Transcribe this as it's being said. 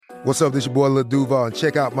What's up, this your boy Lil Duval, and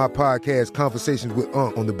check out my podcast, Conversations with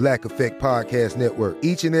Unc, on the Black Effect Podcast Network.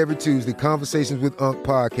 Each and every Tuesday, Conversations with Unc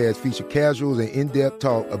podcast feature casuals and in-depth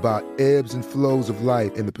talk about ebbs and flows of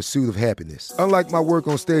life and the pursuit of happiness. Unlike my work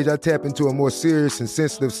on stage, I tap into a more serious and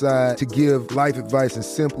sensitive side to give life advice and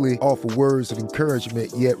simply offer words of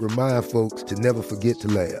encouragement, yet remind folks to never forget to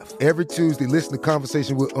laugh. Every Tuesday, listen to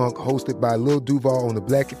Conversations with Unc, hosted by Lil Duval on the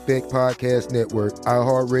Black Effect Podcast Network,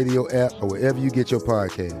 iHeartRadio app, or wherever you get your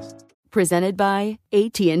podcasts. Presented by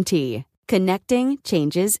AT&T. Connecting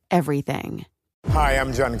changes everything. Hi,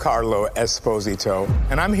 I'm Giancarlo Esposito,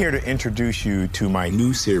 and I'm here to introduce you to my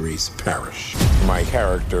new series, Parrish. My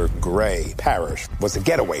character, Gray Parrish, was a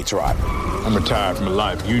getaway driver. I'm retired from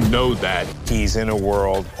life. You know that. He's in a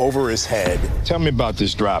world over his head. Tell me about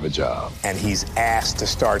this driver job. And he's asked to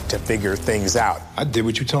start to figure things out. I did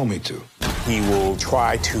what you told me to. He will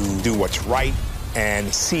try to do what's right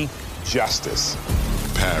and seek justice.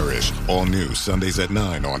 Parrish, all new Sundays at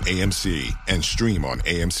 9 on AMC and stream on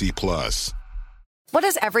AMC Plus. What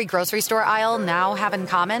does every grocery store aisle now have in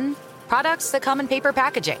common? Products that come in paper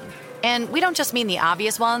packaging. And we don't just mean the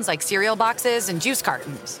obvious ones like cereal boxes and juice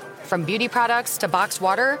cartons. From beauty products to boxed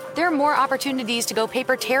water, there are more opportunities to go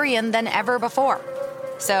papertarian than ever before.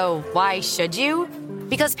 So why should you?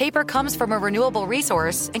 Because paper comes from a renewable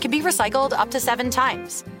resource and can be recycled up to 7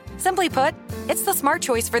 times. Simply put, it's the smart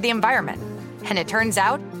choice for the environment. And it turns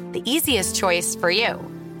out, the easiest choice for you.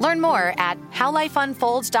 Learn more at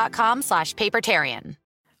howlifeunfolds.com/papertarian.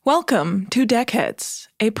 Welcome to Deckheads,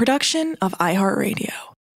 a production of iHeartRadio.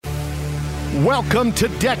 Welcome to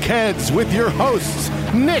Deckheads with your hosts,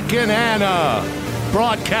 Nick and Anna.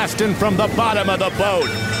 Broadcasting from the bottom of the boat,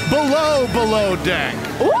 below deck.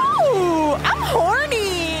 Ooh, I'm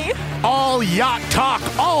horny. All yacht talk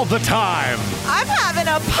all the time. I'm having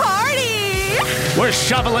a party. We're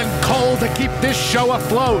shoveling coal to keep this show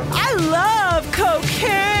afloat. I love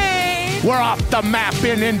cocaine. We're off the map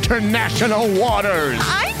in international waters.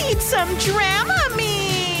 I need some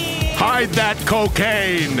Dramamine. Hide that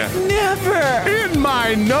cocaine. Never. In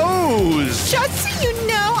my nose. Just so you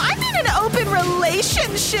know, I'm in an open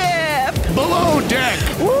relationship. Below deck.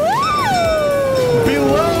 Woo!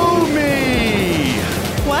 Below me.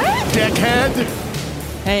 What? Deckhead.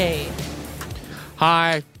 Hey.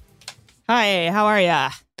 Hi. Hi, how are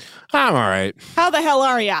ya? I'm all right. How the hell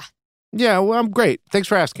are ya? Yeah, well, I'm great. Thanks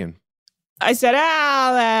for asking. I said,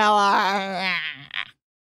 how the hell are ya?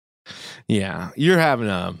 Yeah, you're having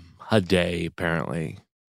a day, apparently.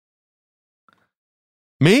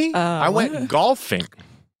 Me? I went golfing.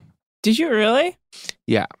 Did you really?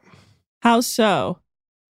 Yeah. How so?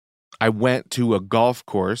 I went to a golf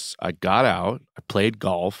course. I got out. I played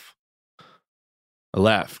golf. I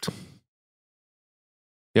left.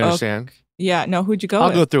 You understand? Okay. Yeah, no, who'd you go I'll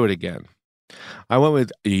with? go through it again. I went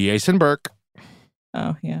with Jason Burke.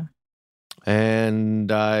 Oh, yeah.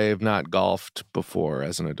 And I've not golfed before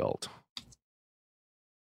as an adult.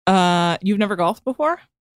 You've never golfed before?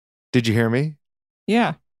 Did you hear me?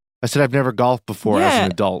 Yeah. I said I've never golfed before as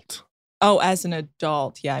an adult. Oh, as an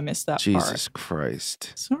adult. Yeah, I missed that part. Jesus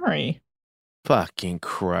Christ. Sorry. Fucking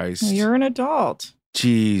Christ. You're an adult.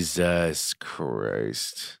 Jesus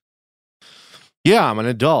Christ. Yeah, I'm an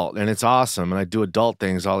adult, and it's awesome, and I do adult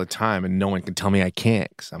things all the time, and no one can tell me I can't,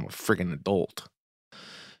 because I'm a freaking adult.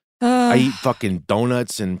 I eat fucking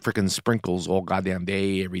donuts and freaking sprinkles all goddamn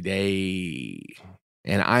day, every day,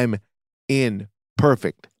 and I'm in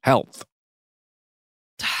perfect health.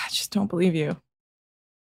 I just don't believe you.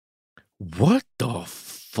 What the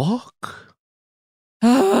fuck?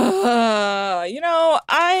 I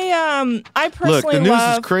personally Look, the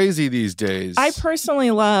news is crazy these days. I personally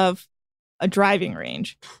love a driving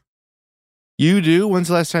range. You do? When's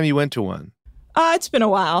the last time you went to one? It's been a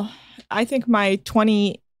while. I think my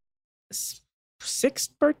 26th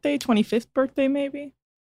birthday, 25th birthday, maybe.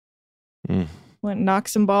 Went and knocked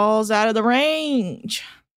some balls out of the range.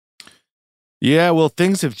 Yeah, well,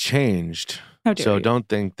 things have changed. How dare you. Don't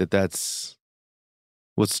think that that's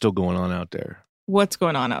what's still going on out there. What's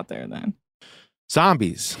going on out there then?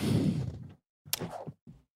 Zombies.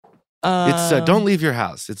 It's don't leave your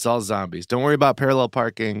house. It's all zombies. Don't worry about parallel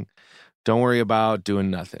parking. Don't worry about doing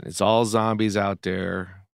nothing. It's all zombies out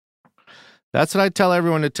there. That's what I tell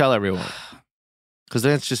everyone to tell everyone. Because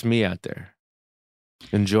then it's just me out there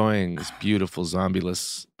enjoying this beautiful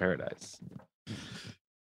zombie-less paradise.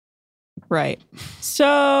 Right.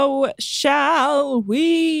 So, shall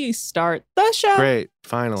we start the show? Great.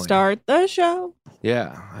 Finally. Start the show.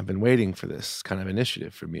 Yeah. I've been waiting for this kind of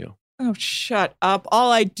initiative from you. Oh, shut up.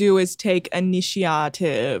 All I do is take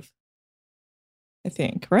initiative. I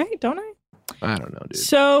think, right? Don't I? I don't know, dude.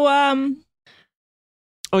 So,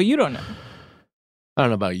 Oh, you don't know. I don't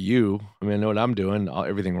know about you. I mean, I know what I'm doing.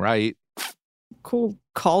 Everything right. Cool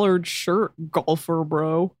collared shirt, golfer,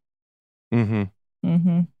 bro. Mm-hmm.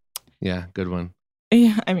 Mm-hmm. Yeah, good one.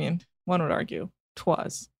 Yeah, I mean, one would argue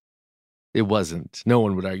 'twas. It wasn't. No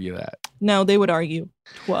one would argue that. No, they would argue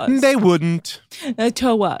 'twas. They wouldn't.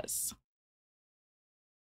 'Twas.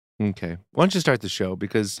 Okay. Why don't you start the show?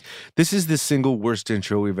 Because this is the single worst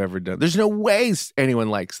intro we've ever done. There's no way anyone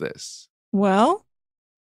likes this. Well,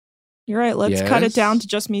 you're right. Let's cut it down to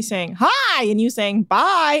just me saying hi and you saying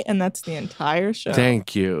bye. And that's the entire show.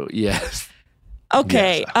 Thank you. Yes.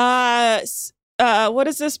 Okay. Yes. What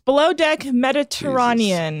is this? Below Deck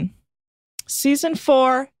Mediterranean. Jesus. Season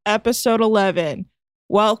 4, episode 11.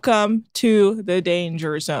 Welcome to the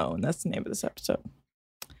Danger Zone. That's the name of this episode.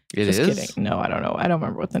 It is? Just kidding. No, I don't know. I don't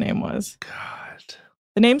remember what the name was. God.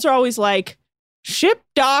 The names are always like ship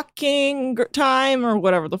docking time or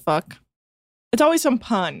whatever the fuck. It's always some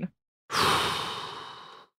pun.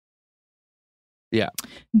 Yeah.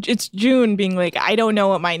 It's June being like, I don't know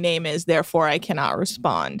what my name is, therefore I cannot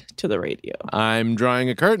respond to the radio. I'm drawing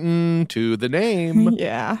a curtain to the name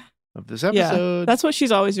yeah. of this episode. Yeah, that's what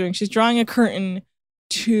she's always doing. She's drawing a curtain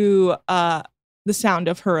to the sound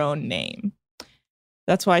of her own name.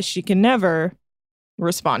 That's why she can never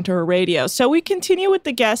respond to her radio. So we continue with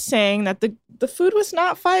the guest saying that the food was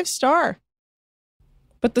not 5-star,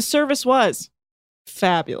 but the service was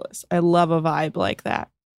fabulous. I love a vibe like that.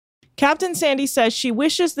 Captain Sandy says she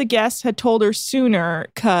wishes the guests had told her sooner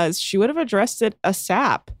because she would have addressed it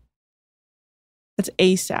ASAP. That's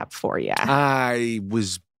ASAP for you. I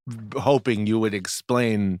was hoping you would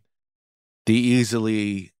explain the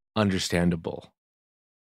easily understandable.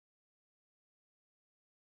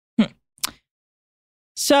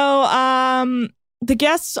 So, the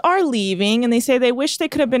guests are leaving and they say they wish they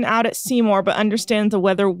could have been out at Seymour, but understand the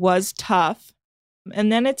weather was tough.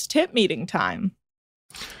 And then it's tip meeting time.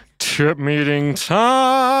 Tip meeting time.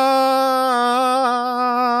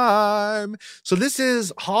 So this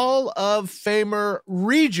is Hall of Famer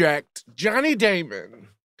reject Johnny Damon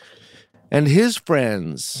and his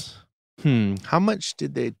friends. How much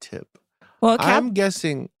did they tip? Well, I'm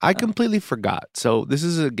guessing. I completely forgot. So this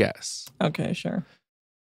is a guess. Okay, sure.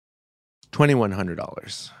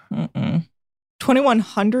 $2,100.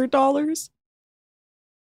 $2,100?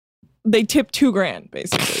 They tipped $2,000,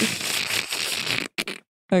 basically.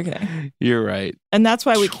 Okay. You're right. And that's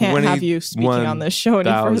why we can't have you speaking on this show any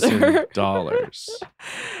further. $21,000.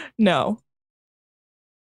 No.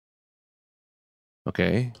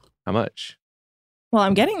 Okay. How much? Well,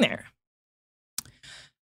 I'm getting there.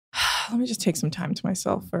 Let me just take some time to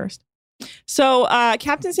myself first. So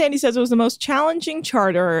Captain Sandy says it was the most challenging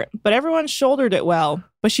charter, but everyone shouldered it well.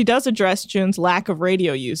 But she does address June's lack of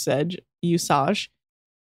radio usage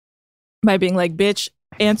by being like, bitch,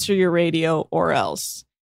 answer your radio or else.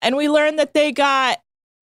 And we learned that they got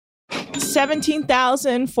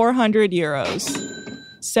 17,400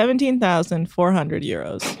 euros. 17,400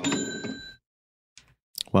 euros.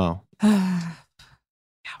 Wow.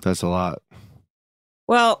 That's a lot.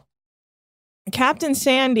 Well, Captain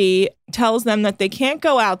Sandy tells them that they can't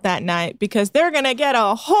go out that night because they're going to get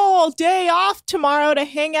a whole day off tomorrow to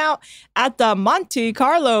hang out at the Monte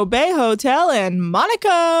Carlo Bay Hotel in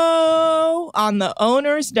Monaco on the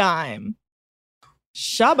owner's dime.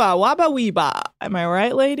 Shabba wabba weeba. Am I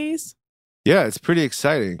right, ladies? Yeah, it's pretty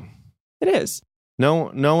exciting. It is.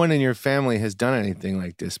 No one in your family has done anything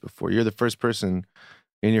like this before. You're the first person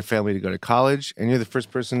in your family to go to college, and you're the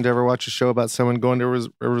first person to ever watch a show about someone going to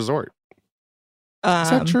a resort.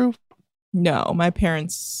 Is that true? No, my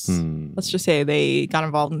parents, let's just say they got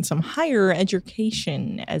involved in some higher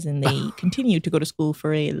education, as in they continued to go to school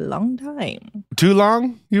for a long time. Too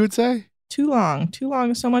long, you would say? Too long,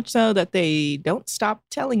 so much so that they don't stop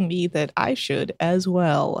telling me that I should as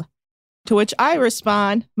well. To which I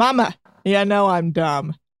respond, Mama, yeah, no, I'm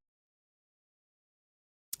dumb.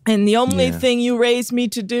 And the only thing you raised me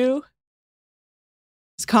to do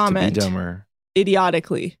is comment to be dumber.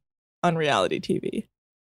 Idiotically on reality TV.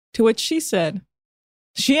 To which she said,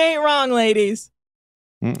 she ain't wrong, ladies.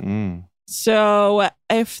 So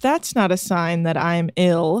if that's not a sign that I'm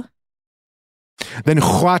ill, then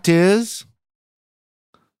what is?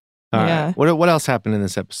 All yeah. Right. What else happened in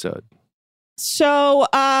this episode? So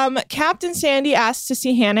Captain Sandy asked to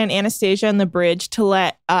see Hannah and Anastasia on the bridge to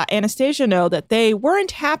let Anastasia know that they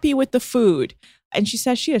weren't happy with the food. And she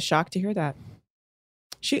says she is shocked to hear that.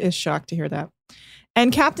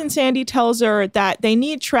 And Captain Sandy tells her that they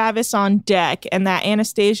need Travis on deck and that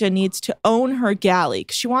Anastasia needs to own her galley.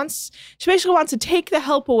 She basically wants to take the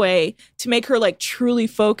help away to make her like truly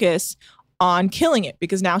focus on killing it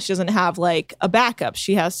because now she doesn't have like a backup.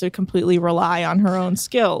 She has to completely rely on her own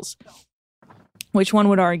skills. Which one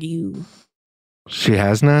would argue? She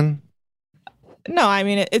has none? No, I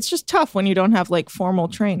mean, it's just tough when you don't have like formal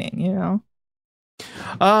training, you know?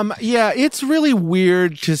 Yeah, it's really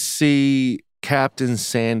weird to see Captain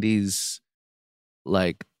Sandy's,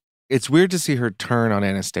 like, it's weird to see her turn on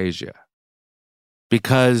Anastasia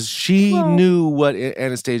because she knew what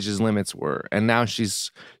Anastasia's limits were, and now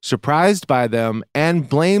she's surprised by them and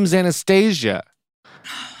blames Anastasia.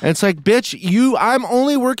 And it's like, bitch, I'm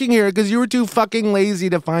only working here because you were too fucking lazy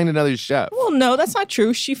to find another chef. Well, no, that's not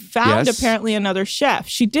true. She found apparently another chef.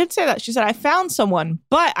 She did say that. She said, I found someone,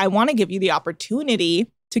 but I want to give you the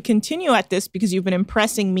opportunity to continue at this because you've been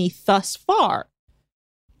impressing me thus far.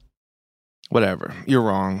 Whatever. You're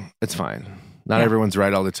wrong. It's fine. Not everyone's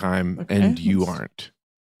right all the time, and you aren't.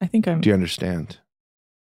 I think I'm... Do you understand?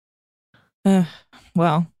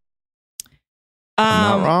 Well...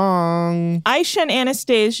 I'm not wrong. Aisha and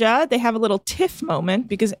Anastasia, they have a little tiff moment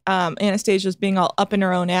because Anastasia's being all up in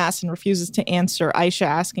her own ass and refuses to answer Aisha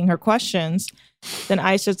asking her questions. Then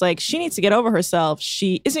Aisha's like, she needs to get over herself.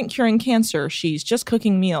 She isn't curing cancer. She's just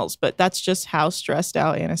cooking meals. But that's just how stressed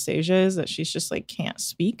out Anastasia is, that she's just like can't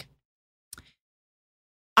speak.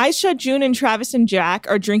 Aisha, June, and Travis and Jack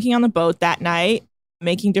are drinking on the boat that night,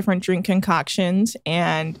 making different drink concoctions,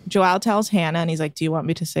 and Joel tells Hannah, and he's like, do you want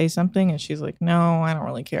me to say something? And she's like, no, I don't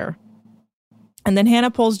really care. And then Hannah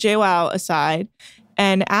pulls Joel aside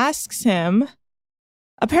and asks him,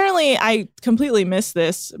 apparently I completely missed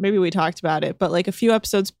this, maybe we talked about it, but like a few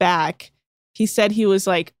episodes back, he said he was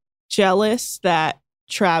like jealous that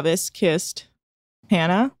Travis kissed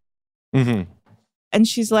Hannah. Mm-hmm. And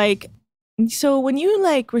she's like, so when you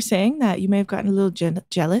like were saying that you may have gotten a little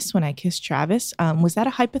jealous when I kissed Travis, was that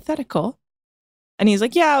a hypothetical? And he's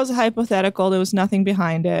like, yeah, it was a hypothetical. There was nothing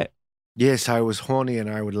behind it. Yes, I was horny and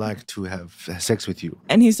I would like to have sex with you.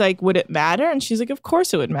 And he's like, would it matter? And she's like, of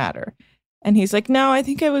course it would matter. And he's like, no, I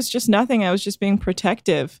think it was just nothing. I was just being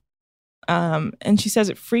protective. And she says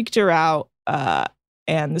it freaked her out.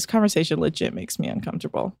 And this conversation legit makes me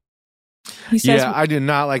uncomfortable. He says, I do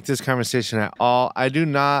not like this conversation at all. I do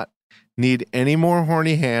not need any more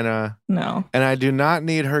horny Hannah. No. And I do not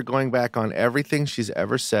need her going back on everything she's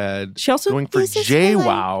ever said. She also going for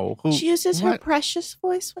JWoww. She uses her precious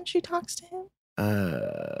voice when she talks to him.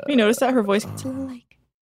 You notice that her voice gets a little like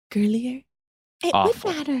girlier? It would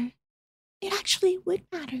matter. It actually would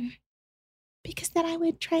matter. Because then I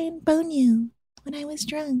would try and bone you when I was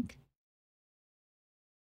drunk.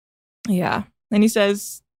 Yeah. And he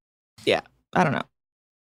says, yeah, I don't know.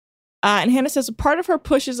 And Hannah says a part of her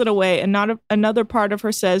pushes it away, and another part of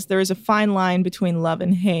her says there is a fine line between love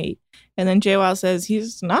and hate. And then JWoww says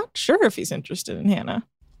he's not sure if he's interested in Hannah.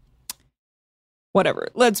 Whatever.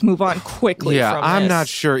 Let's move on quickly. Yeah, from I'm this. not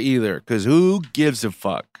sure either, because who gives a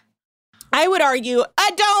fuck? I would argue, I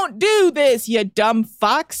don't do this, you dumb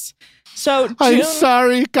fucks. So I'm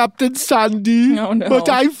sorry, Captain Sandy, but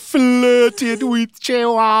I flirted with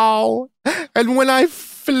JWoww. And when I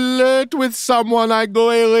flirt with someone, I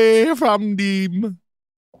go away from them.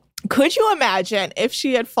 Could you imagine if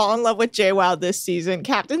she had fallen in love with JWoww this season?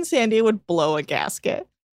 Captain Sandy would blow a gasket.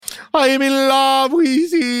 I am in love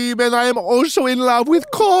with him, and I am also in love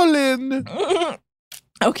with Colin.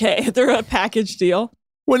 Okay, they're a package deal.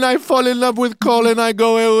 When I fall in love with Colin, I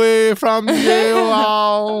go away from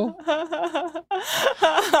JWoww.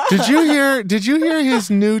 Did you hear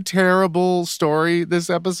his new terrible story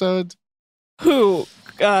this episode? Who?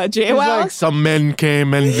 JWoww? Like, some men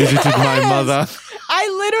came and visited my mother. I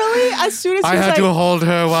literally, as soon as I had to hold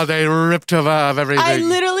her while they ripped her of everything. I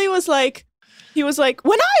literally was like, he was like,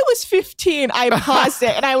 when I was 15, I paused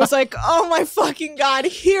it and I was like, oh my fucking God,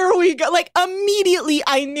 here we go. Like immediately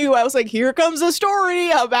I knew. I was like, here comes a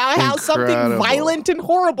story about how something violent and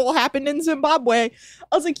horrible happened in Zimbabwe.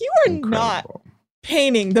 I was like, you are not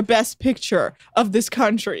painting the best picture of this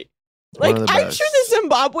country. Like, I'm sure the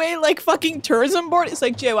Zimbabwe, like, fucking tourism board is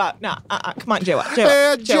like, JWoww, nah, come on, JWoww.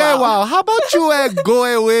 JWoww, how about you go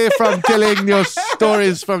away from telling your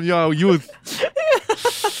stories from your youth?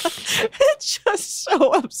 It's just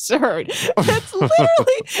so absurd. That's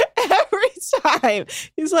literally every time.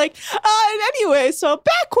 He's like, and anyway, so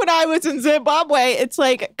back when I was in Zimbabwe, it's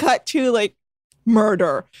like cut to, like,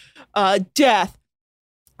 murder, death,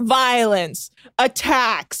 violence,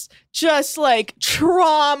 attacks, just like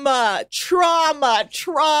trauma.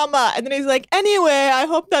 And then he's like, anyway, I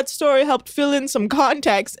hope that story helped fill in some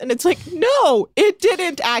context. And it's like, no, it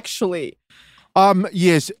didn't actually.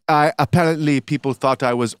 Yes, apparently people thought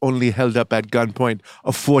I was only held up at gunpoint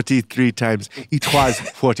 43 times. It was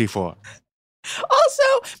 44. Also,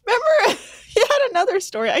 remember another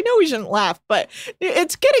story. I know we shouldn't laugh, but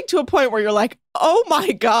it's getting to a point where you're like, oh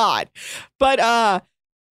my God. But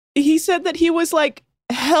he said that he was like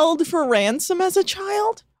held for ransom as a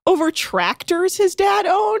child over tractors his dad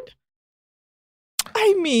owned.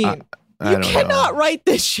 I mean, you cannot write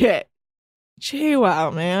this shit.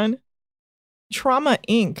 JWoww, man. Trauma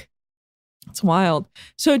Inc. It's wild.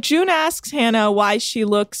 So June asks Hannah why she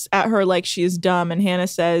looks at her like she is dumb, and Hannah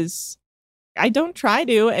says, I don't try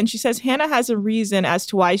to. And she says Hannah has a reason as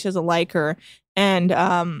to why she doesn't like her,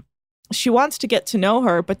 and she wants to get to know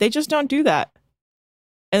her, but they just don't do that.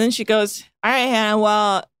 And then she goes, all right, Hannah,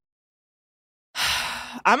 well,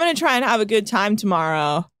 I'm going to try and have a good time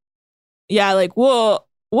tomorrow. Yeah, like, we'll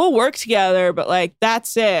work together, but like,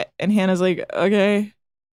 that's it. And Hannah's like, okay,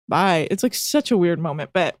 bye. It's like such a weird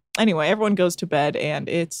moment. But anyway, everyone goes to bed and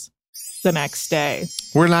it's the next day.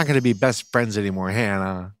 We're not going to be best friends anymore,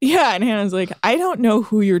 Hannah. Yeah. And Hannah's like, I don't know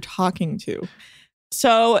who you're talking to.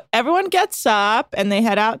 So everyone gets up and they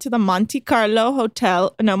head out to the Monte Carlo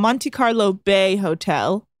Bay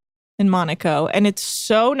Hotel in Monaco. And it's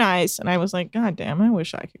so nice. And I was like, God damn, I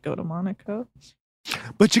wish I could go to Monaco.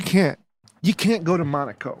 But you can't. You can't go to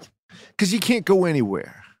Monaco because you can't go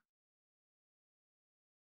anywhere.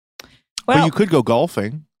 Well, but you could go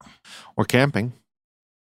golfing or camping.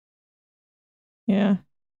 Yeah.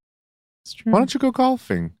 It's true. Why don't you go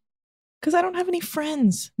golfing? Because I don't have any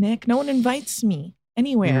friends, Nick. No one invites me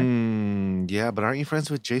anywhere. Yeah, but aren't you friends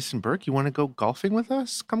with Jason Burke? You want to go golfing with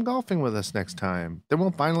us? Come golfing with us next time. Then we'll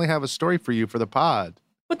finally have a story for you for the pod.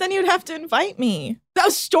 But then you'd have to invite me. That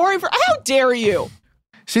was story for... How dare you?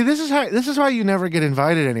 See, this is why you never get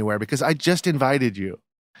invited anywhere, because I just invited you.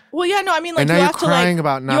 Well, yeah, no, I mean, like, and now you you're have crying to,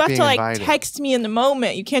 like, about not being invited. You have to, like, text me in the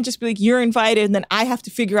moment. You can't just be like, you're invited, and then I have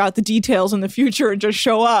to figure out the details in the future and just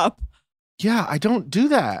show up. Yeah, I don't do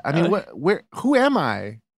that. I mean, who am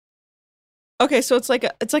I? Okay, so it's like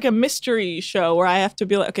a mystery show where I have to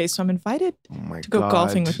be like, okay, so I'm invited to go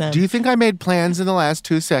golfing with them. Do you think I made plans in the last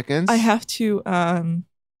 2 seconds? I have to,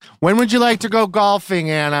 When would you like to go golfing,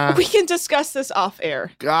 Anna? We can discuss this off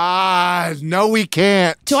air. God, no, we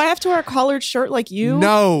can't. Do I have to wear a collared shirt like you?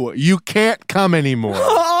 No, you can't come anymore.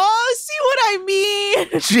 Oh, see what I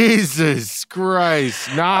mean? Jesus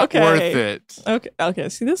Christ, not worth it. Okay.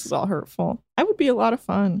 See, this is all hurtful. I would be a lot of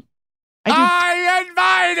fun. I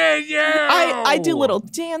invited you. I do little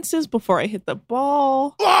dances before I hit the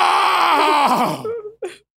ball.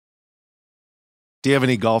 Do you have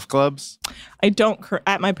any golf clubs? I don't.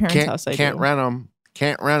 At my parents' house, I can't do. rent them.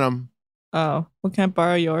 Can't rent them. Oh, well, can't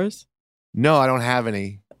borrow yours? No, I don't have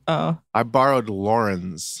any. Oh. I borrowed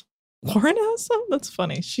Lauren's. Lauren has some? That's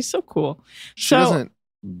funny. She's so cool. She doesn't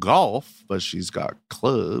golf, but she's got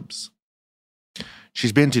clubs.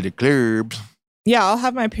 She's been to the clubs. Yeah, I'll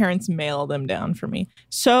have my parents mail them down for me.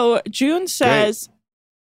 So June says,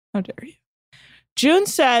 How dare you? June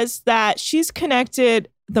says that she's connected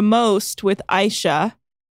the most with Aisha,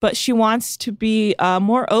 but she wants to be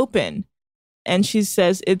more open. And she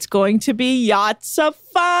says it's going to be yachts of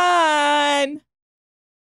fun.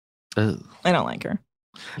 Ugh. I don't like her.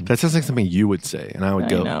 That sounds like something you would say, and I would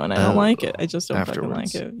go. No, and I don't like it. I just don't fucking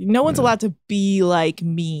like it. No one's allowed to be like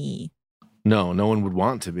me. No one would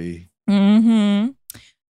want to be. Mm-hmm.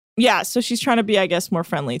 Yeah, so she's trying to be, I guess, more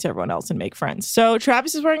friendly to everyone else and make friends. So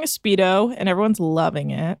Travis is wearing a Speedo, and everyone's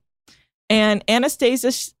loving it. And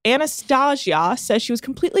Anastasia says she was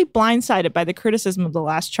completely blindsided by the criticism of the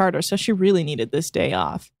last charter, so she really needed this day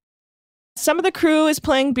off. Some of the crew is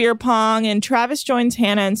playing beer pong, and Travis joins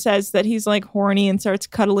Hannah and says that he's like horny and starts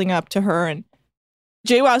cuddling up to her. And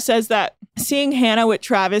JWoww says that seeing Hannah with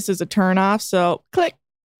Travis is a turnoff, so click,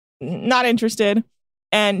 not interested.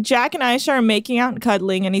 And Jack and Aisha are making out and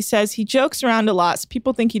cuddling, and he says he jokes around a lot, so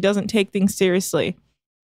people think he doesn't take things seriously.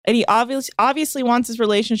 And he obviously wants his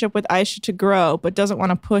relationship with Aisha to grow, but doesn't want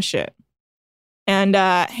to push it. And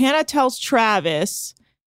Hannah tells Travis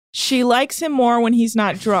she likes him more when he's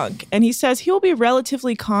not drunk. And he says he will be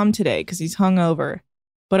relatively calm today because he's hungover.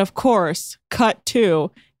 But of course, cut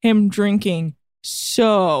to him drinking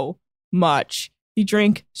so much. He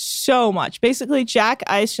drank so much. Basically, Jack,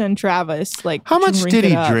 Aisha, and Travis, like, how much did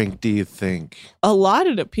he drink, do you think? A lot,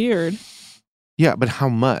 it appeared. Yeah, but how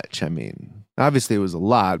much? I mean, obviously it was a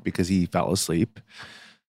lot because he fell asleep.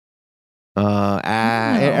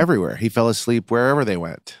 Everywhere. He fell asleep wherever they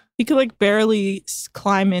went. He could like barely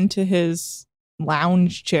climb into his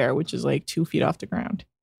lounge chair, which is like 2 feet off the ground.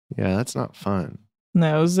 Yeah, that's not fun.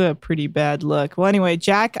 No, it was a pretty bad look. Well, anyway,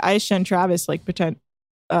 Jack, Aisha, and Travis like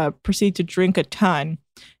proceed to drink a ton.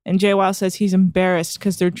 And JWoww says he's embarrassed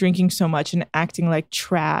because they're drinking so much and acting like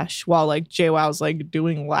trash while like JWoww's like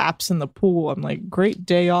doing laps in the pool. I'm like, great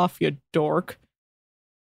day off, you dork.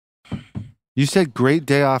 You said great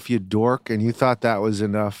day off, you dork, and you thought that was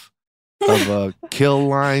enough of a kill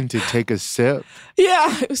line to take a sip?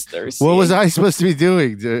 Yeah, it was thirsty. What was I supposed to be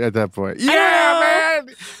doing at that point? Yeah,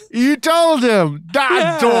 man! You told him!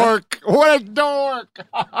 Dork! What a dork!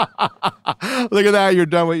 Look at that, you're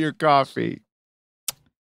done with your coffee.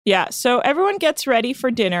 Yeah, so everyone gets ready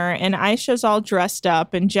for dinner, and Aisha's all dressed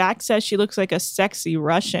up, and Jack says she looks like a sexy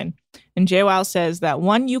Russian. And JWoww says that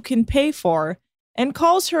one you can pay for, and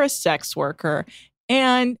calls her a sex worker.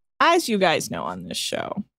 And as you guys know on this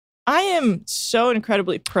show, I am so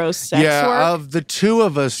incredibly pro-sex work. Of the two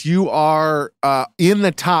of us, you are in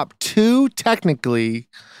the top two, technically,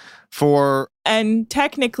 for... And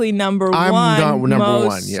technically number I'm one. number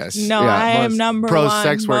one, yes. No, I am number pro one.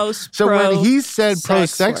 Sex work. Most so when he said pro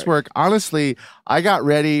sex work, work, honestly, I got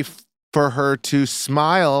ready for her to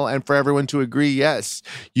smile and for everyone to agree, yes,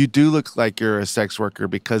 you do look like you're a sex worker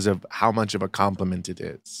because of how much of a compliment it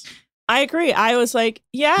is. I agree. I was like,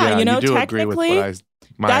 yeah, you know, do technically, agree with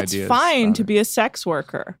my that's ideas fine to it. be a sex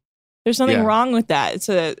worker. There's nothing wrong with that. It's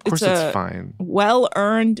fine.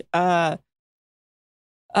 Well-earned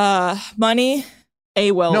money.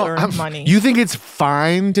 Well-earned money. You think it's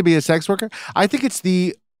fine to be a sex worker? I think it's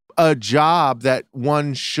a job that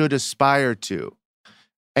one should aspire to.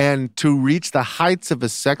 And to reach the heights of a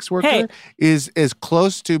sex worker is as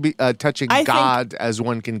close to touching God as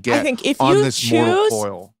one can get. I think if on you this choose, mortal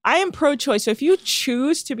coil. I am pro-choice. So if you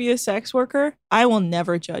choose to be a sex worker, I will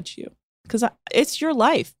never judge you because it's your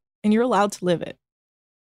life and you're allowed to live it.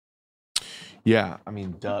 Yeah, I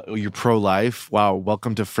mean, you're pro-life. Wow,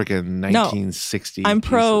 welcome to freaking 1960. I'm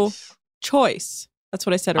pro-choice. That's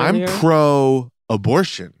what I said earlier. I'm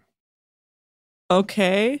pro-abortion.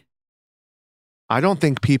 Okay. I don't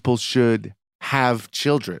think people should have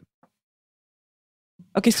children.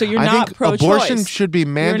 Okay, so you're I not think pro-choice. Abortion should be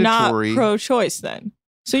mandatory. You're not pro-choice then.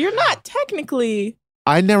 So you're not technically...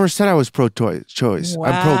 I never said I was pro-choice. Wow,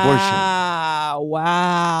 I'm pro-abortion.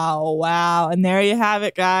 Wow. And there you have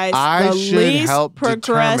it, guys. I the should least help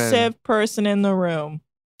progressive person in the room.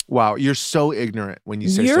 Wow, you're so ignorant when you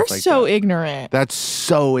say you're stuff like that. so ignorant. That's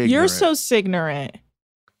so ignorant. You're so signorant.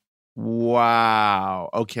 Wow.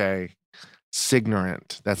 Okay.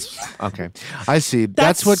 Signorant. That's okay. I see.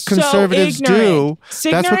 That's what conservatives so do.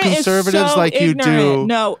 Signorant That's what conservatives so like ignorant. you do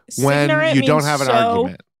no, when you don't have an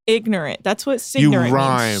argument. Ignorant. That's what signorant You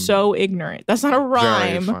rhyme. means. So ignorant. That's not a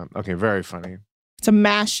rhyme. Very fun. Okay, very funny. It's a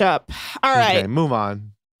mashup. All right. Okay, move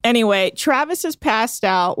on. Anyway, Travis is passed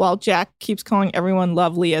out while Jack keeps calling everyone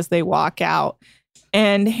lovely as they walk out.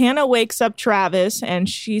 And Hannah wakes up Travis and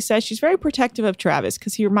she says she's very protective of Travis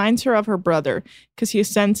because he reminds her of her brother because he is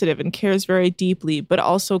sensitive and cares very deeply, but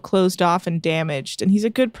also closed off and damaged. And he's a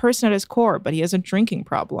good person at his core, but he has a drinking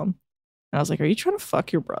problem. And I was like, are you trying to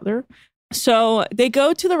fuck your brother? So they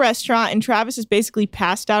go to the restaurant and Travis is basically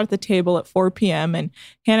passed out at the table at 4 p.m. And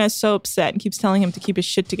Hannah's so upset and keeps telling him to keep his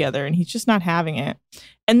shit together and he's just not having it.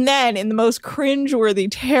 And then in the most cringeworthy,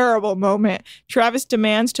 terrible moment, Travis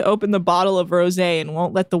demands to open the bottle of rosé and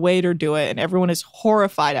won't let the waiter do it. And everyone is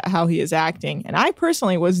horrified at how he is acting. And I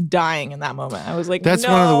personally was dying in that moment. I was like, that's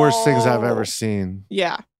no. one of the worst things I've ever seen.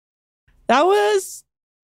 Yeah. That was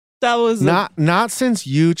not since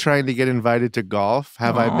you trying to get invited to golf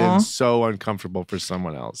have I been so uncomfortable for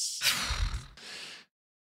someone else.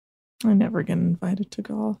 I never get invited to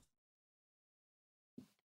golf.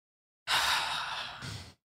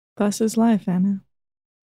 Thus is life, Anna.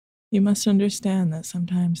 You must understand that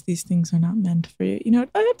sometimes these things are not meant for you. You know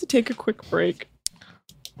what? I have to take a quick break.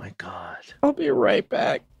 My God. I'll be right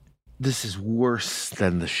back. This is worse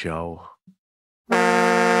than the show.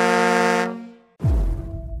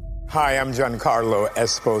 Hi, I'm Giancarlo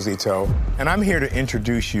Esposito, and I'm here to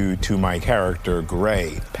introduce you to my character,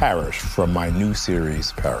 Gray Parrish, from my new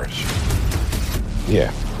series, Parrish.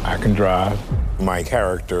 Yeah, I can drive. My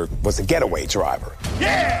character was a getaway driver.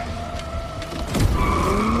 Yeah!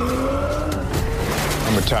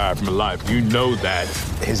 I'm retired from life. You know that.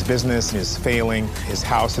 His business is failing. His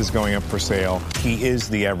house is going up for sale. He is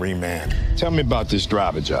the everyman. Tell me about this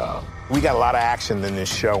driver job. We got a lot of action in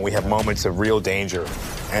this show. We have moments of real danger,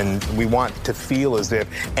 and we want to feel as if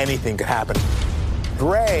anything could happen.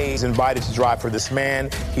 Gray is invited to drive for this man.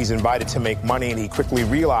 He's invited to make money, and he quickly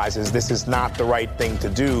realizes this is not the right thing to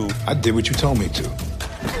do. I did what you told me to.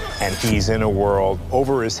 And he's in a world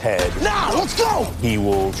over his head. Now, let's go! He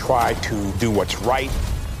will try to do what's right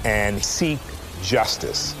and seek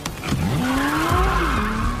justice.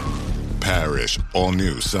 Parrish, all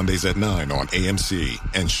new Sundays at 9 on AMC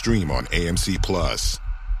and stream on AMC Plus.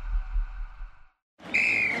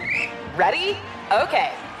 Ready?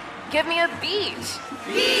 Okay. Give me a beach.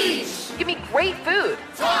 Beach. Give me great food.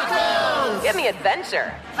 Tacos. Give me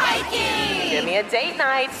adventure. Hiking. Give me a date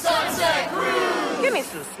night. Sunset cruise. Give me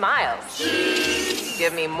some smiles. Cheese.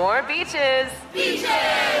 Give me more beaches. Beaches.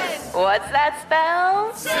 What's that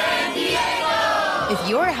spell? San Diego. If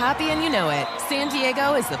you're happy and you know it, San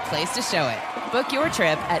Diego is the place to show it. Book your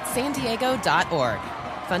trip at sandiego.org.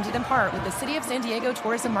 Funded in part with the City of San Diego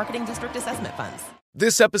Tourism Marketing District Assessment Funds.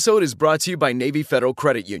 This episode is brought to you by Navy Federal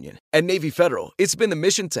Credit Union. At Navy Federal, it's been the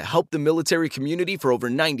mission to help the military community for over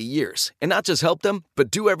 90 years. And not just help them, but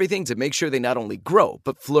do everything to make sure they not only grow,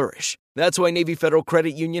 but flourish. That's why Navy Federal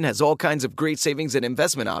Credit Union has all kinds of great savings and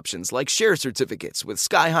investment options like share certificates with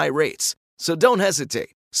sky-high rates. So don't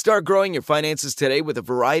hesitate. Start growing your finances today with a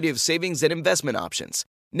variety of savings and investment options.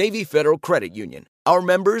 Navy Federal Credit Union. Our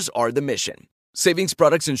members are the mission. Savings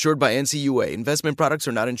products insured by NCUA. Investment products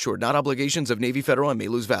are not insured, not obligations of Navy Federal and may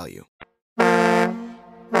lose value. I'm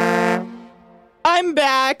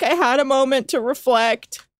back. I had a moment to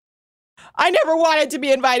reflect. I never wanted to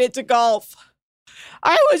be invited to golf.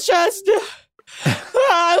 I was just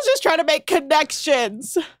trying to make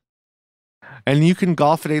connections. And you can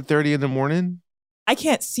golf at 8:30 in the morning? I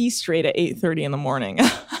can't see straight at 8:30 in the morning.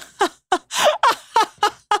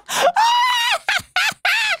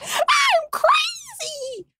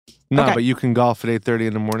 No, Okay. but you can golf at 8:30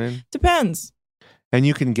 in the morning? Depends. And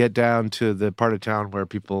you can get down to the part of town where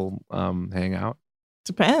people hang out?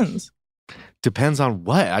 Depends. Depends on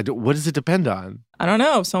what? What does it depend on? I don't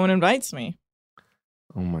know if someone invites me.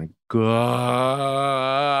 Oh, my God.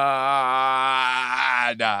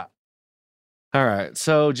 All right.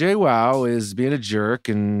 So JWoww is being a jerk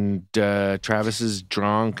and Travis is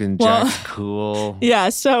drunk and Jack's cool. Yeah.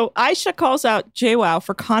 So Aisha calls out JWoww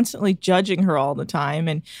for constantly judging her all the time.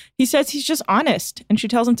 And he says he's just honest. And she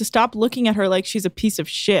tells him to stop looking at her like she's a piece of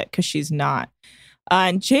shit because she's not.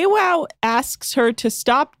 And JWoww asks her to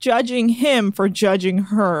stop judging him for judging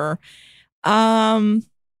her. And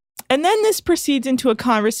then this proceeds into a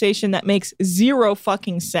conversation that makes zero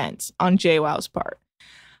fucking sense on JWoww's part.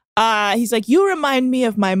 He's like, you remind me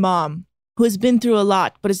of my mom, who has been through a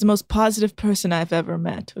lot, but is the most positive person I've ever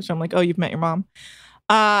met. Which I'm like, oh, you've met your mom.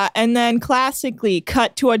 And then classically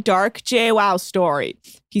cut to a dark JWoww story.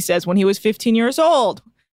 He says when he was 15 years old,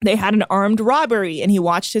 they had an armed robbery and he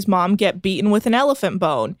watched his mom get beaten with an elephant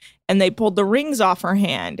bone and they pulled the rings off her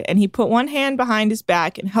hand and he put one hand behind his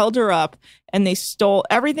back and held her up and they stole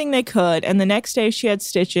everything they could. And the next day she had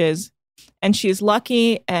stitches. And she's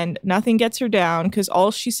lucky and nothing gets her down because all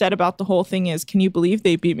she said about the whole thing is, can you believe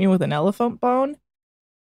they beat me with an elephant bone?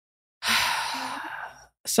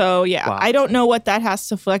 So, yeah, wow. I don't know what that has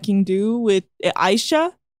to fucking do with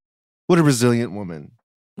Aisha. What a resilient woman.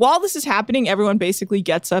 While this is happening, everyone basically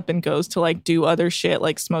gets up and goes to like do other shit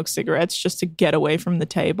like smoke cigarettes just to get away from the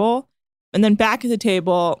table. And then back at the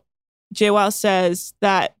table, JWoww says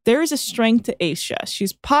that there is a strength to Aisha.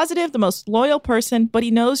 She's positive, the most loyal person, but he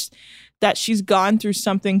knows that she's gone through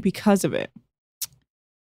something because of it.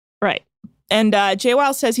 Right. And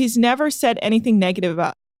JWoww says he's never said anything negative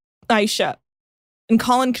about Aisha. And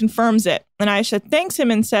Colin confirms it. And Aisha thanks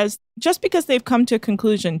him and says, just because they've come to a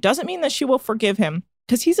conclusion doesn't mean that she will forgive him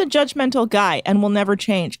because he's a judgmental guy and will never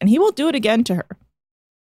change. And he will do it again to her.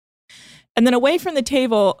 And then away from the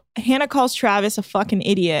table, Hannah calls Travis a fucking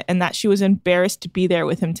idiot and that she was embarrassed to be there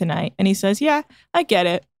with him tonight. And he says, yeah, I get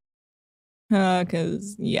it.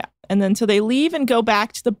 Yeah. And then so they leave and go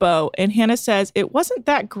back to the boat. And Hannah says it wasn't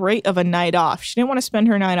that great of a night off. She didn't want to spend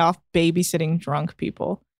her night off babysitting drunk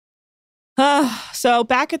people. So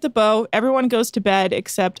back at the boat, everyone goes to bed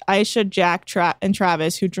except Aisha, Jack, and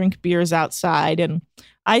Travis, who drink beers outside. And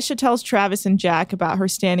Aisha tells Travis and Jack about her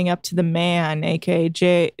standing up to the man, aka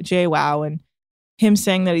JWoww, and him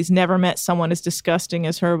saying that he's never met someone as disgusting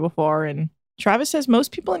as her before. And Travis says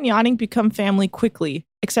most people in yachting become family quickly,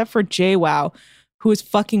 except for JWoww, who is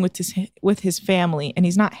fucking with his family, and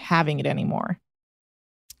he's not having it anymore.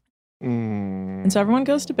 And so everyone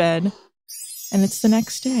goes to bed, and it's the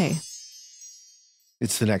next day.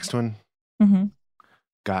 It's the next one? Mm-hmm.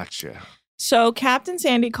 Gotcha. So Captain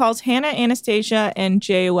Sandy calls Hannah, Anastasia, and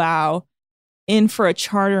JWoww in for a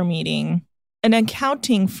charter meeting. An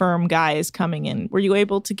accounting firm guy is coming in. Were you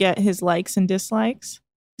able to get his likes and dislikes?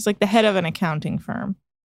 He's like the head of an accounting firm.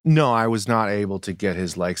 No, I was not able to get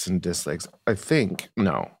his likes and dislikes. I think,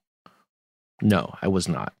 no, I was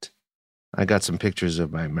not. I got some pictures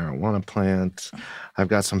of my marijuana plant. I've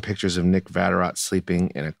got some pictures of Nick Vatterott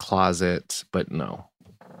sleeping in a closet, but no.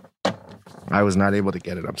 I was not able to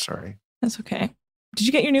get it. I'm sorry. That's okay. Did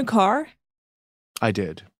you get your new car? I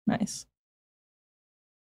did. Nice.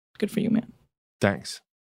 Good for you, man. Thanks.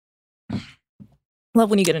 Love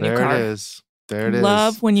when you get a new car. There it is. There it is.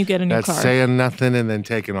 Love when you get a new That's car. saying nothing and then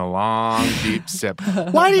taking a long, deep sip.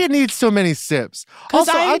 Why do you need so many sips? 'Cause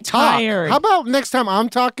Also, I'm I talk. tired. How about next time I'm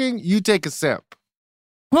talking, you take a sip?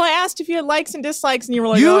 Well, I asked if you had likes and dislikes, and you were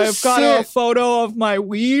like, You I've got a sit- photo of my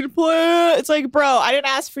weed plant. It's like, bro, I didn't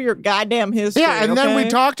ask for your goddamn history. Yeah, and then we okay?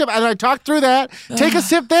 talked about, and I talked through that. Take a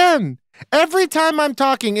sip then. Every time I'm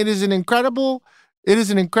talking, it is an incredible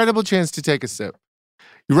chance to take a sip.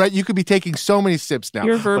 You're right. You could be taking so many sips now.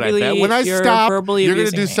 You're But I bet verbally- when I you're stop, verbally you're going to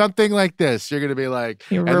abusing do me. something like this. You're going to be like,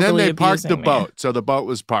 You're and then verbally they parked the abusing me. boat. So the boat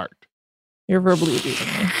was parked. You're verbally abusing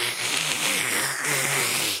me.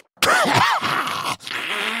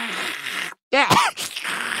 Yeah.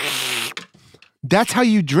 That's how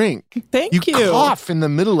you drink. Thank you. You cough in the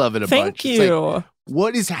middle of it a Thank bunch. It's like, you.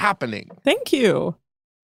 what is happening? Thank you.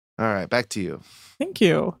 All right, back to you. Thank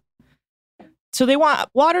you. So they want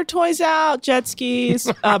water toys out, jet skis,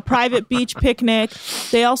 a private beach picnic.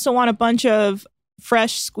 They also want a bunch of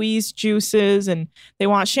fresh squeezed juices, and they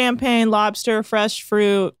want champagne, lobster, fresh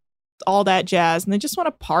fruit, all that jazz. And they just want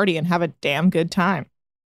to party and have a damn good time.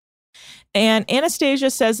 And Anastasia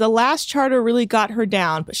says the last charter really got her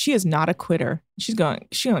down, but she is not a quitter. She's going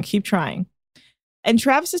to keep trying. And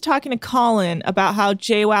Travis is talking to Colin about how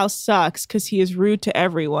JWoww sucks because he is rude to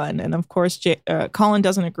everyone. And of course, Colin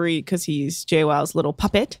doesn't agree because he's JWoww's little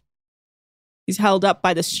puppet. He's held up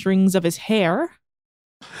by the strings of his hair.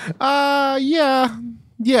 Yeah.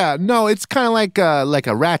 No, it's kind of like a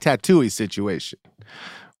Ratatouille situation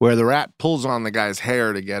where the rat pulls on the guy's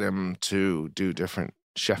hair to get him to do different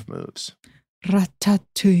chef moves.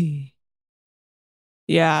 Ratatouille.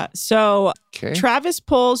 Yeah. So Okay. Travis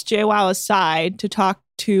pulls JWoww aside to talk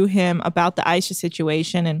to him about the Aisha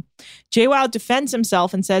situation. And JWoww defends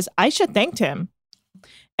himself and says Aisha thanked him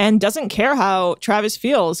and doesn't care how Travis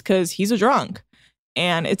feels because he's a drunk.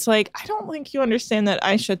 And it's like, I don't think you understand that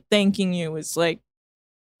Aisha thanking you was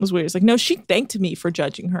weird. It's like, no, she thanked me for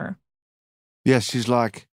judging her. Yeah, she was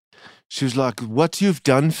like, what you've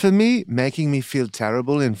done for me, making me feel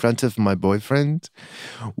terrible in front of my boyfriend,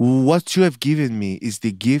 what you have given me is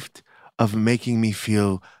the gift of making me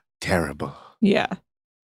feel terrible. Yeah.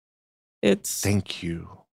 It's Thank you.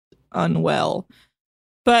 unwell.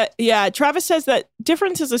 But yeah, Travis says that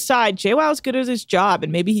differences aside, JWoww's good at his job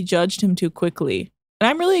and maybe he judged him too quickly. And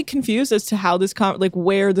I'm really confused as to how this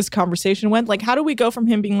where this conversation went. Like, how do we go from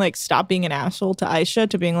him being like, stop being an asshole to Aisha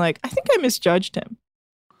to being like, I think I misjudged him.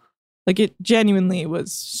 Like, it genuinely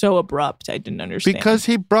was so abrupt. I didn't understand. Because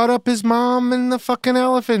he brought up his mom and the fucking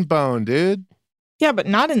elephant bone, dude. Yeah, but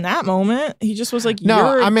not in that moment. He just was like, No,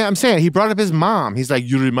 you're... I mean, I'm saying he brought up his mom. He's like,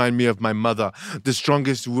 you remind me of my mother, the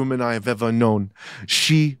strongest woman I have ever known.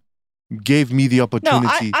 She gave me the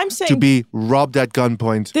opportunity I'm saying to be robbed at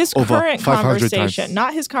gunpoint this over current 500 conversation, times.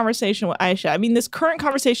 not his conversation with Aisha. I mean, this current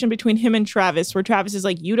conversation between him and Travis, where Travis is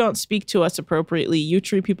like, you don't speak to us appropriately. You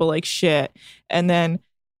treat people like shit. And then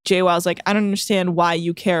JWoww's like, I don't understand why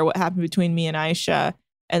you care what happened between me and Aisha.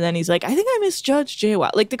 And then he's like, I think I misjudged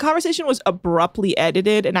JWoww. Like, the conversation was abruptly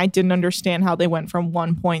edited, and I didn't understand how they went from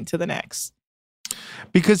one point to the next.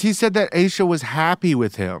 Because he said that Aisha was happy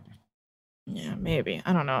with him. Yeah, maybe.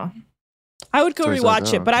 I don't know. I would go So he's like,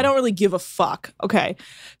 rewatch oh, it, but I okay. don't really give a fuck. Okay.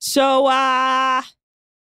 So,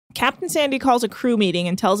 Captain Sandy calls a crew meeting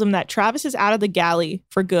and tells him that Travis is out of the galley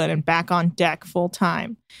for good and back on deck full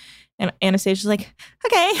time. And Anastasia's like,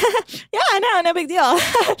 okay, yeah, no big deal.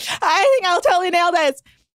 I think I'll totally nail this.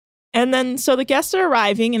 And then, so the guests are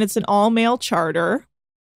arriving and it's an all-male charter.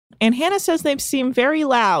 And Hannah says they seem very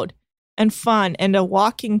loud and fun and a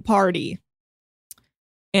walking party.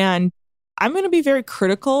 And I'm going to be very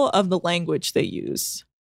critical of the language they use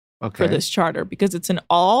Okay. for this charter because it's an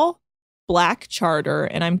all-black charter.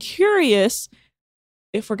 And I'm curious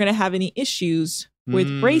if we're going to have any issues with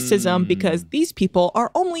racism because these people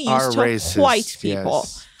are only used to racist, white people.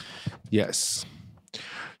 Yes.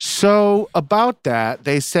 So about that,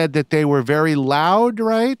 they said that they were very loud,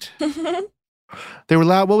 right? They were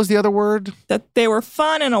loud. What was the other word? That they were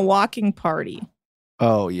fun and a walking party.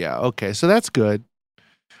 Oh, yeah. Okay. So that's good.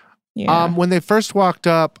 Yeah. When they first walked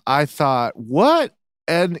up, I thought, what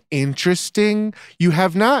an interesting, we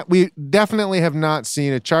definitely have not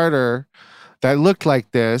seen a charter that looked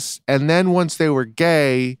like this. And then once they were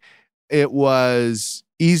gay, it was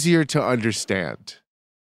easier to understand.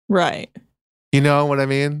 Right. You know what I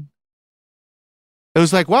mean? It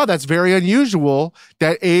was like, wow, that's very unusual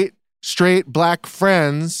that 8 straight black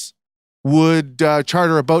friends would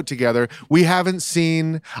charter a boat together. We haven't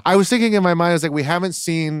seen, I was thinking in my mind, I was like, we haven't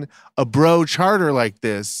seen a bro charter like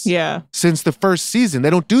this Yeah. since the first season.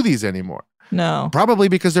 They don't do these anymore. No. Probably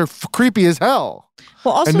because they're creepy as hell.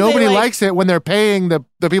 Well, also and nobody they, likes it when they're paying the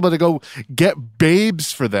people to go get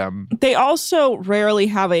babes for them. They also rarely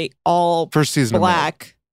have a all First season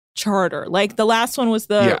black charter. Like the last one was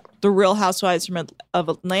the Real Housewives of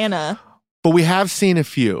Atlanta. But we have seen a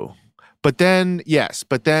few. But then,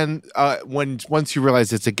 once you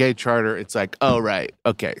realize it's a gay charter, it's like, oh, right.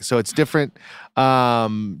 Okay. So it's different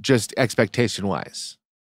just expectation wise.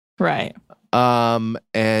 Right. And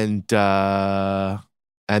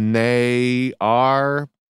they are,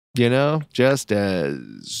 just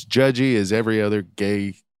as judgy as every other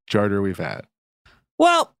gay charter we've had.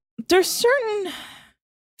 Well, there's certain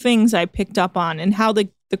things I picked up on and how the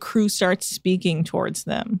crew starts speaking towards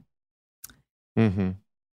them. Mm-hmm.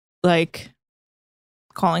 Like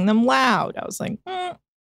calling them loud. I was like,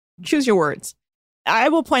 choose your words. I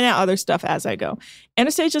will point out other stuff as I go.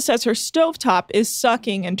 Anastasia says her stovetop is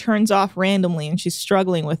sucking and turns off randomly, and she's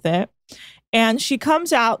struggling with it. And she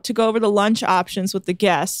comes out to go over the lunch options with the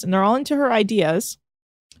guests, and they're all into her ideas.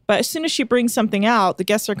 But as soon as she brings something out, the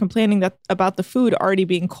guests are complaining about the food already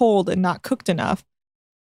being cold and not cooked enough.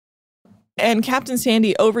 And Captain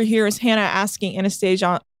Sandy overhears Hannah asking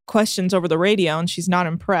Anastasia questions over the radio, and she's not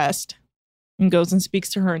impressed and goes and speaks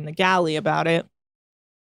to her in the galley about it.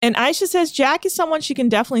 And Aisha says Jack is someone she can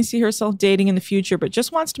definitely see herself dating in the future, but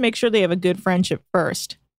just wants to make sure they have a good friendship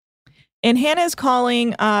first. And Hannah is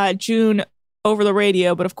calling June over the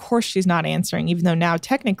radio, but of course she's not answering, even though now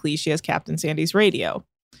technically she has Captain Sandy's radio.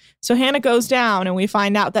 So Hannah goes down and we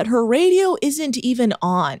find out that her radio isn't even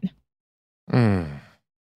on.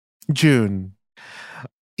 June,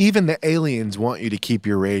 even the aliens want you to keep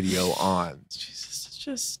your radio on.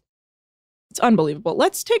 Jesus, it's unbelievable.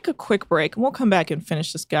 Let's take a quick break and we'll come back and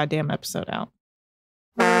finish this goddamn episode out.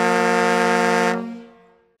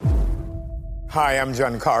 Hi, I'm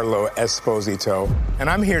Giancarlo Esposito, and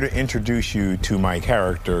I'm here to introduce you to my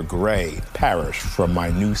character, Gray Parrish, from my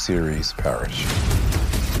new series, Parrish.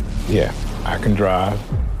 Yeah, I can drive.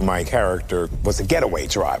 My character was a getaway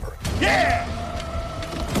driver. Yeah!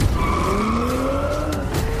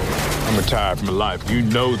 I'm retired from life. You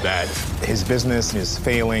know that. His business is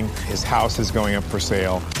failing. His house is going up for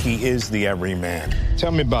sale. He is the everyman.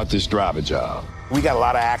 Tell me about this driver job. We got a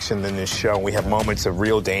lot of action in this show. We have moments of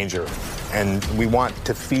real danger, and we want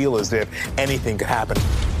to feel as if anything could happen.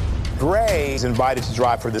 Gray is invited to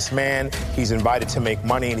drive for this man. He's invited to make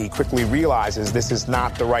money, and he quickly realizes this is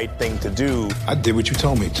not the right thing to do. I did what you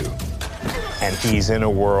told me to. And he's in a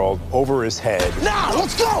world over his head. Now,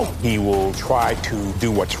 let's go! He will try to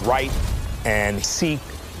do what's right and seek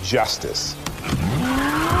justice.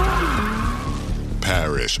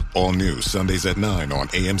 Parrish, all new Sundays at 9 on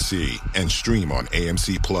AMC and stream on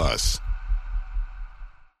AMC Plus.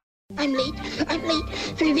 I'm late for a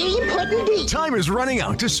very important date. Time is running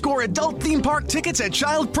out to score adult theme park tickets at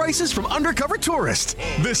child prices from Undercover Tourist.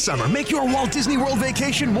 This summer, make your Walt Disney World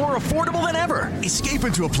vacation more affordable than ever. Escape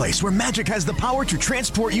into a place where magic has the power to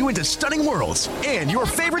transport you into stunning worlds and your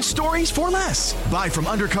favorite stories for less. Buy from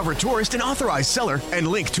Undercover Tourist, an authorized seller, and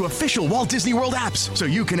link to official Walt Disney World apps so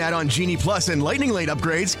you can add on Genie Plus and Lightning Lane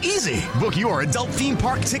upgrades easy. Book your adult theme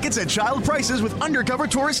park tickets at child prices with Undercover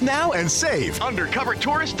Tourist now and save.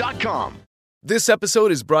 UndercoverTourist.com. This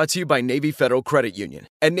episode is brought to you by Navy Federal Credit Union.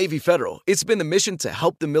 At Navy Federal, it's been the mission to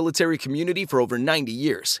help the military community for over 90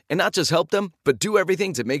 years. And not just help them, but do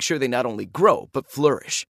everything to make sure they not only grow, but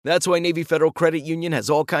flourish. That's why Navy Federal Credit Union has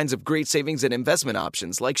all kinds of great savings and investment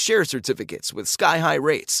options like share certificates with sky-high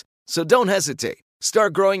rates. So don't hesitate.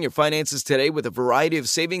 Start growing your finances today with a variety of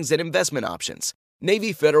savings and investment options.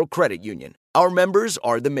 Navy Federal Credit Union. Our members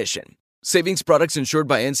are the mission. Savings products insured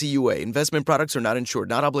by NCUA. Investment products are not insured,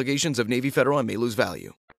 not obligations of Navy Federal and may lose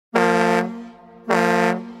value. All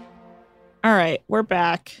right, we're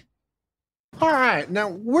back. All right, now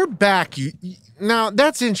we're back. Now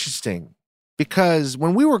that's interesting because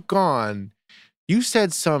when we were gone, you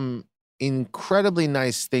said some incredibly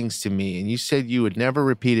nice things to me, and you said you would never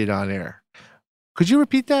repeat it on air. Could you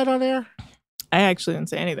repeat that on air? I actually didn't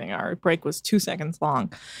say anything. Our break was 2 seconds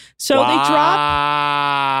long. So wow, they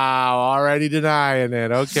drop. Already denying it.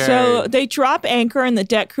 Okay. So they drop anchor and the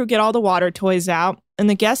deck crew get all the water toys out. And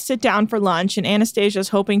the guests sit down for lunch. And Anastasia's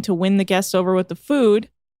hoping to win the guests over with the food.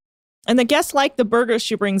 And the guests like the burgers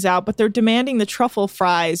she brings out, but they're demanding the truffle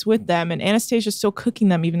fries with them. And Anastasia's still cooking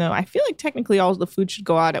them, even though I feel like technically all of the food should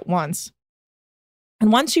go out at once.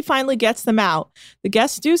 And once she finally gets them out, the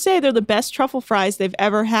guests do say they're the best truffle fries they've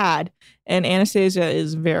ever had. And Anastasia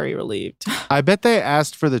is very relieved. I bet they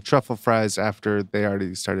asked for the truffle fries after they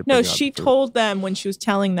already started. No, she told them when she was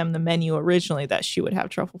telling them the menu originally that she would have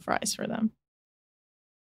truffle fries for them.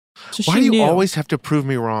 So Why she do you knew. always have to prove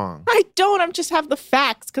me wrong? I don't. I'm just have the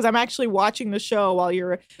facts because I'm actually watching the show while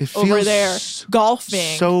you're It over feels there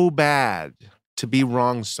golfing. So bad to be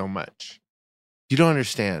wrong so much. You don't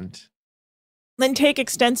understand. Then take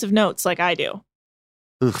extensive notes like I do.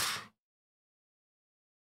 Ugh.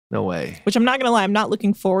 No way. Which I'm not going to lie, I'm not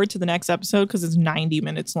looking forward to the next episode because it's 90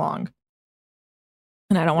 minutes long.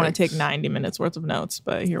 And I don't want to take 90 minutes worth of notes,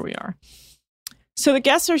 but here we are. So the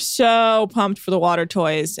guests are so pumped for the water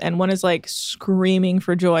toys, and one is like screaming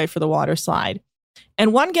for joy for the water slide.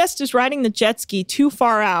 And one guest is riding the jet ski too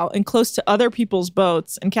far out and close to other people's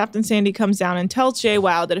boats. And Captain Sandy comes down and tells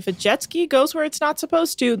JWoww that if a jet ski goes where it's not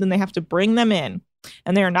supposed to, then they have to bring them in.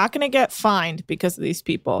 And they are not going to get fined because of these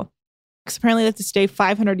people. Because apparently they have to stay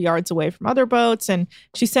 500 yards away from other boats. And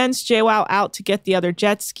she sends JWoww out to get the other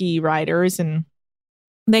jet ski riders. And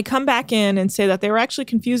they come back in and say that they were actually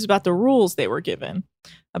confused about the rules they were given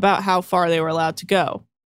about how far they were allowed to go.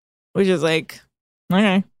 Which is like,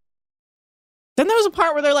 okay. Then there was a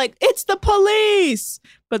part where they're like, it's the police.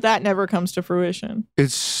 But that never comes to fruition.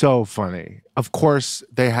 It's so funny. Of course,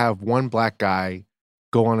 they have one black guy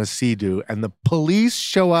go on a sea-doo, and the police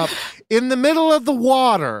show up in the middle of the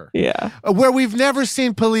water. Yeah. Where we've never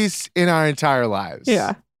seen police in our entire lives.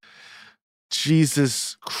 Yeah.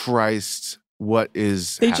 Jesus Christ, what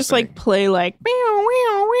is They happening? just like play like, meow,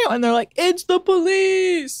 meow, meow, and they're like, it's the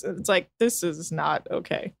police. And it's like, this is not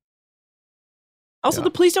okay. Also,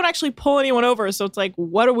 the police don't actually pull anyone over. So it's like,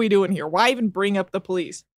 what are we doing here? Why even bring up the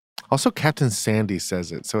police? Also, Captain Sandy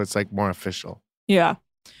says it, so it's like more official. Yeah.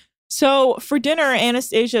 So for dinner,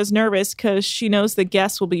 Anastasia is nervous because she knows the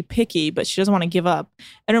guests will be picky, but she doesn't want to give up.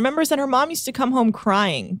 And remembers that her mom used to come home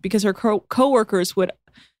crying because her coworkers would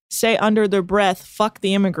say under their breath, fuck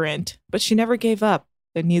the immigrant. But she never gave up,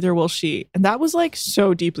 and neither will she. And that was like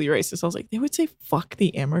so deeply racist. I was like, they would say fuck the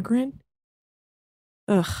immigrant?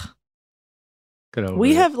 Ugh.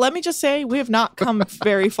 Let me just say, we have not come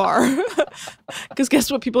very far. Because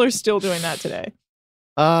guess what? People are still doing that today.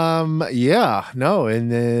 Yeah, no,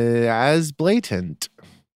 and as blatant.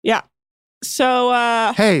 Yeah. So,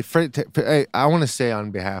 hey, hey, I want to say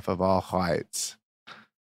on behalf of all whites,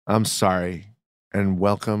 I'm sorry and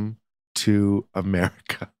welcome to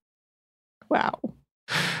America. Wow.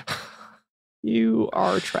 You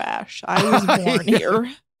are trash. I was born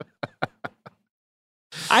here.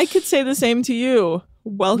 I could say the same to you.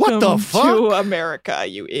 Welcome to America,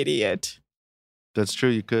 you idiot. That's true.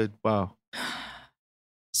 You could. Wow.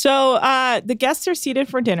 So the guests are seated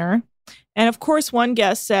for dinner. And of course, one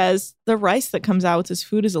guest says the rice that comes out with this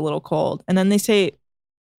food is a little cold. And then they say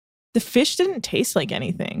the fish didn't taste like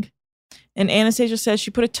anything. And Anastasia says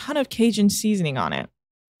she put a ton of Cajun seasoning on it.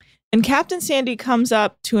 And Captain Sandy comes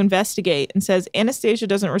up to investigate and says Anastasia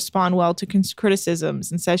doesn't respond well to criticisms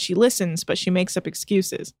and says she listens, but she makes up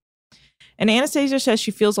excuses. And Anastasia says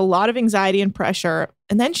she feels a lot of anxiety and pressure.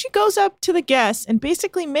 And then she goes up to the guests and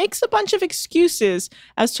basically makes a bunch of excuses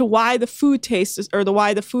as to why the food tastes or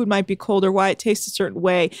why the food might be cold or why it tastes a certain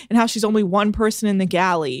way and how she's only one person in the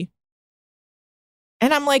galley.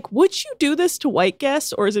 And I'm like, would you do this to white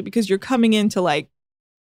guests, or is it because you're coming in to like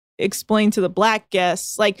explain to the black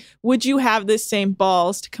guests? Like, would you have this same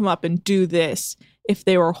balls to come up and do this if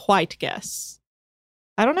they were white guests?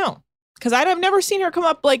 I don't know. Because I've never seen her come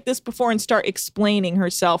up like this before and start explaining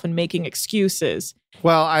herself and making excuses.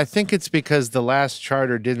 Well, I think it's because the last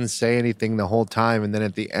charter didn't say anything the whole time, and then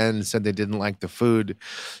at the end said they didn't like the food.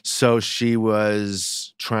 So she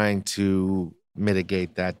was trying to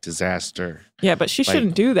mitigate that disaster. Yeah, but she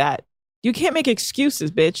shouldn't do that. You can't make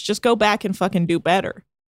excuses, bitch. Just go back and fucking do better.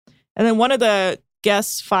 And then one of the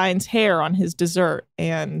guests finds hair on his dessert,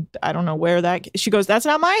 and I don't know where that... She goes, that's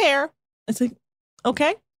not my hair. It's like,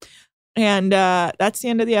 okay. And that's the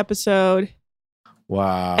end of the episode.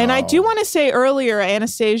 Wow. And I do want to say earlier,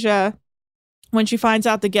 Anastasia, when she finds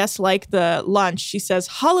out the guests like the lunch, she says,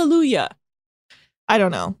 hallelujah. I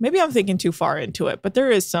don't know. Maybe I'm thinking too far into it, but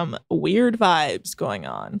there is some weird vibes going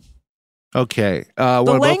on. Okay. The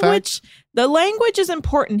language is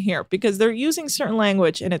important here because they're using certain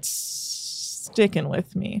language and it's sticking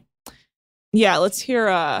with me. Yeah, let's hear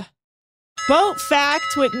a boat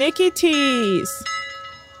fact with Nikki Tease.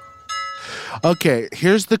 Okay,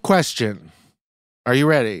 here's the question. Are you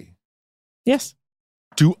ready? Yes.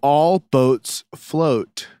 Do all boats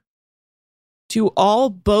float? Do all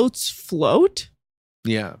boats float?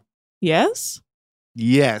 Yeah. Yes?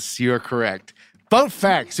 Yes, you're correct. Boat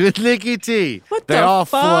facts with Nikki T. What they the all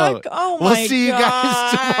fuck? float. Oh my God. We'll see you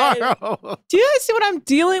guys tomorrow. Do you guys see what I'm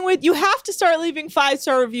dealing with? You have to start leaving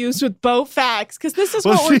 5-star reviews with boat facts because this is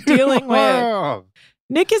what we're dealing with.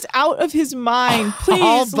 Nick is out of his mind.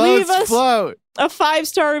 All Please leave boats us float. a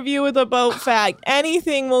 5-star review with a boat fact.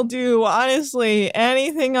 Anything will do, honestly.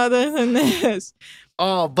 Anything other than this.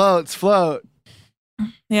 All boats float.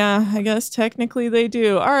 Yeah, I guess technically they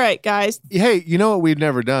do. All right, guys. Hey, you know what we've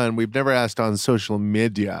never done? We've never asked on social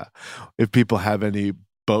media if people have any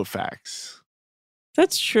boat facts.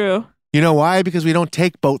 That's true. You know why? Because we don't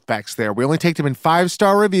take boat facts there. We only take them in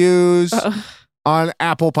 5-star reviews on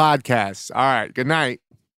Apple Podcasts. All right, good night.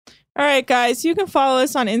 All right, guys. You can follow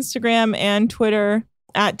us on Instagram and Twitter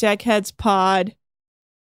at DeckheadsPod.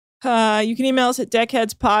 You can email us at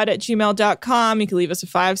deckheadspod@gmail.com. You can leave us a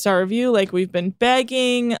 5-star review like we've been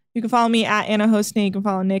begging. You can follow me at Anna Hosney. You can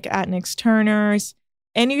follow Nick at Nick's Turners.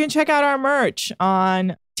 And you can check out our merch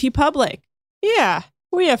on TeePublic. Yeah,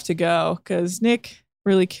 we have to go because Nick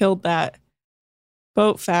really killed that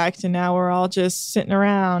boat fact. And now we're all just sitting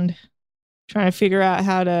around trying to figure out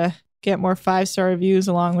how to get more 5-star reviews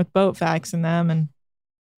along with boat facts in them. And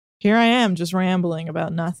here I am just rambling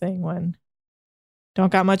about nothing when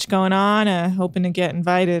don't got much going on, hoping to get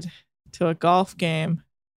invited to a golf game.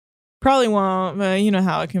 Probably won't, but you know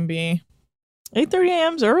how it can be. 8:30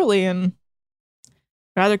 a.m.'s early and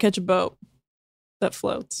rather catch a boat that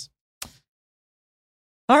floats.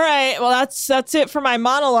 All right, well, that's it for my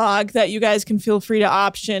monologue that you guys can feel free to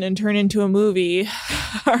option and turn into a movie.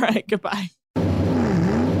 All right, goodbye.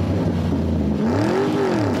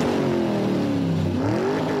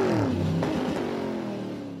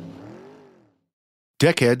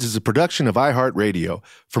 Deckheads is a production of iHeartRadio.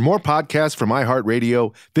 For more podcasts from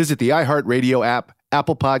iHeartRadio, visit the iHeartRadio app,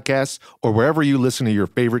 Apple Podcasts, or wherever you listen to your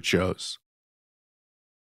favorite shows.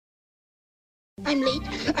 I'm late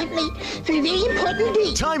for a very important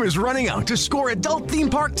date. Time is running out to score adult theme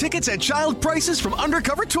park tickets at child prices from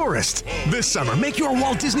Undercover Tourist. This summer, make your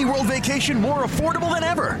Walt Disney World vacation more affordable than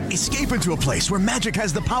ever. Escape into a place where magic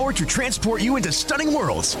has the power to transport you into stunning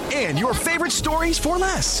worlds and your favorite stories for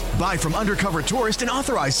less. Buy from Undercover Tourist, an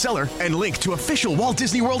authorized seller, and link to official Walt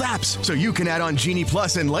Disney World apps so you can add on Genie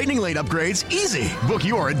Plus and Lightning Lane upgrades easy. Book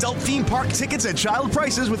your adult theme park tickets at child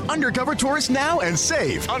prices with Undercover Tourist now and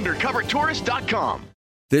save. UndercoverTourist.com.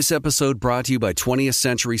 This episode brought to you by 20th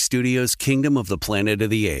Century Studios' Kingdom of the Planet of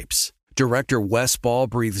the Apes. Director Wes Ball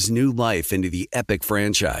breathes new life into the epic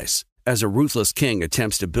franchise. As a ruthless king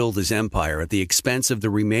attempts to build his empire at the expense of the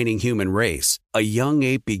remaining human race, a young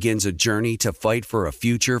ape begins a journey to fight for a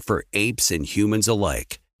future for apes and humans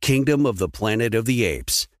alike. Kingdom of the Planet of the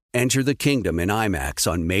Apes. Enter the kingdom in IMAX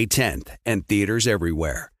on May 10th and theaters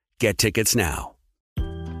everywhere. Get tickets now.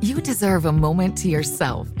 You deserve a moment to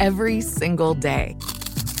yourself every single day.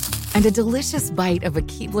 And a delicious bite of a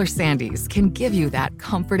Keebler Sandies can give you that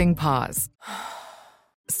comforting pause.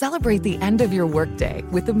 Celebrate the end of your workday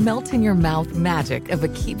with the melt-in-your-mouth magic of a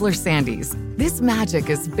Keebler Sandies. This magic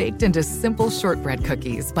is baked into simple shortbread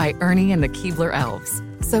cookies by Ernie and the Keebler Elves.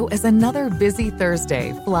 So as another busy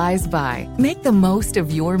Thursday flies by, make the most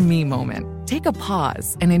of your me moment. Take a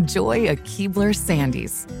pause and enjoy a Keebler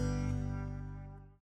Sandies.